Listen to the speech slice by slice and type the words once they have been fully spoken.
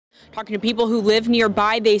Talking to people who live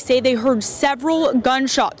nearby, they say they heard several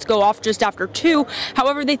gunshots go off just after 2.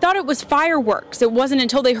 However, they thought it was fireworks. It wasn't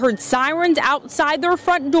until they heard sirens outside their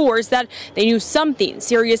front doors that they knew something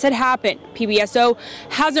serious had happened. PBSO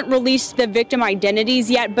hasn't released the victim identities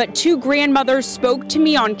yet, but 2 grandmothers spoke to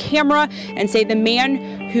me on camera and say the man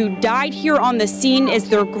who died here on the scene is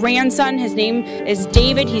their grandson. His name is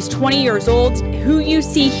David. He's 20 years old, who you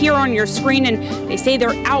see here on your screen, and they say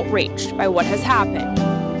they're outraged by what has happened.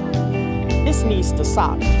 This needs to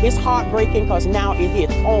stop. It's heartbreaking because now it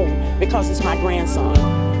hits home because it's my grandson.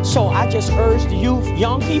 So I just urge the youth,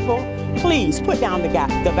 young people, please put down the gun.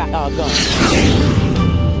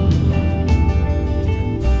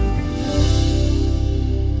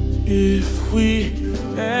 If we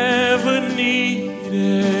ever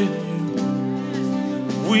needed you,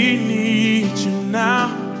 we need you now.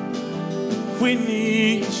 We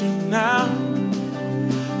need you now.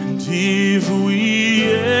 And if we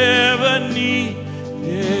ever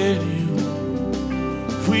needed you,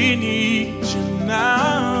 we need you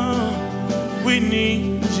now. We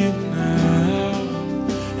need you now.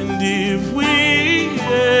 And if we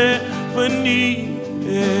ever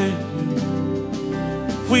needed you,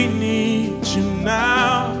 we need you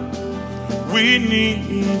now. We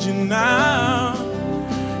need you now.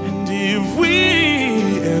 And if we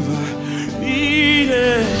ever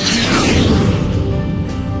needed you,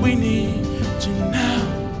 we need you now.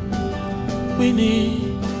 We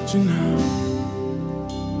need you now.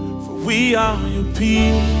 For we are your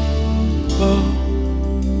people,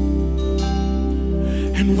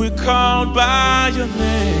 and we're called by your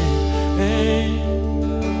name.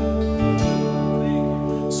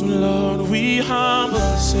 So Lord, we humble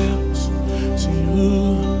ourselves to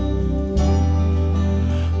you,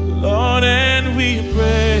 Lord, and we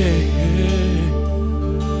pray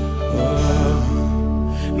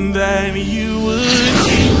that you would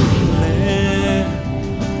heal it.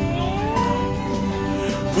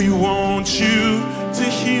 We want you to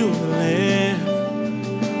heal the land.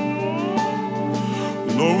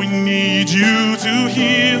 Lord, we need you to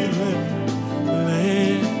heal the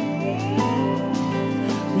land.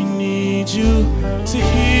 We need you to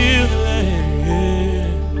heal the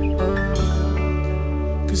land.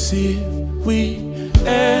 'Cause if we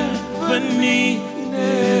ever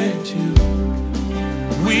needed you,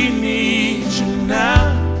 we need you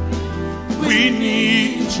now. We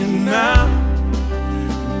need you now.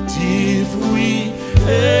 And if we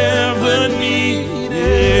ever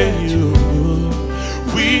needed you,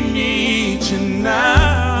 we need you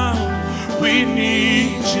now. We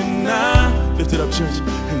need you now. Lift it up, church.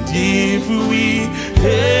 And if we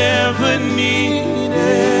ever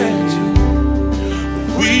needed you,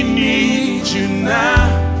 we need you now.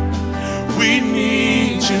 We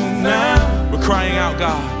need you now. We're crying out,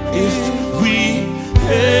 God. If we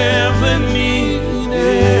ever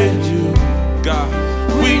needed you, God,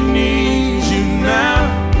 we need you now.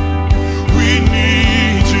 We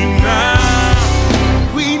need you now.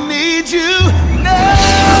 We need you now.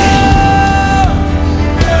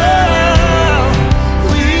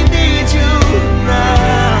 We need you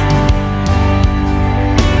now.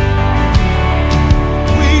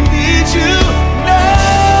 We need you now.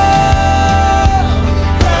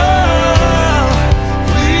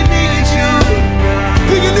 We need you now.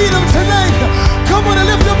 Do you need him tonight? Come on and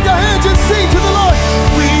lift up your hands and sing to the Lord.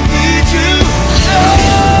 We need you now.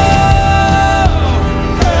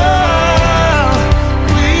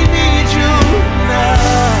 We need you now.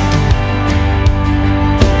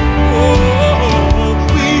 Oh,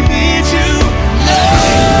 we need you now.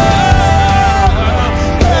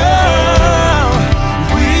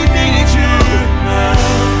 We need you now.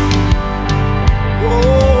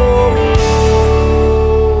 Oh,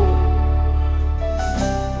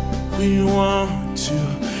 we want to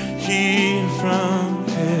hear from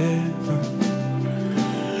heaven.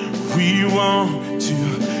 We want to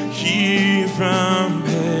hear from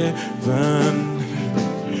heaven.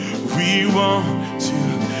 We want to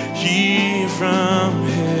hear from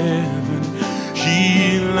heaven.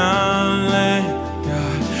 Heal our land,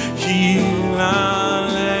 God. Heal our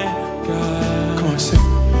land, God. Come on, sing.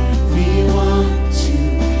 We want to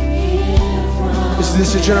hear from. Is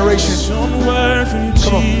this a generation? Some word from you,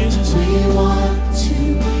 Come on. Jesus. We want to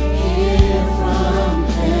hear from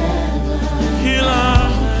heaven. Heal our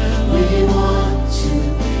land. We want to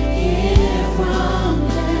hear from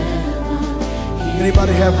heaven.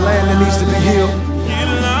 Anybody have land that needs to be healed?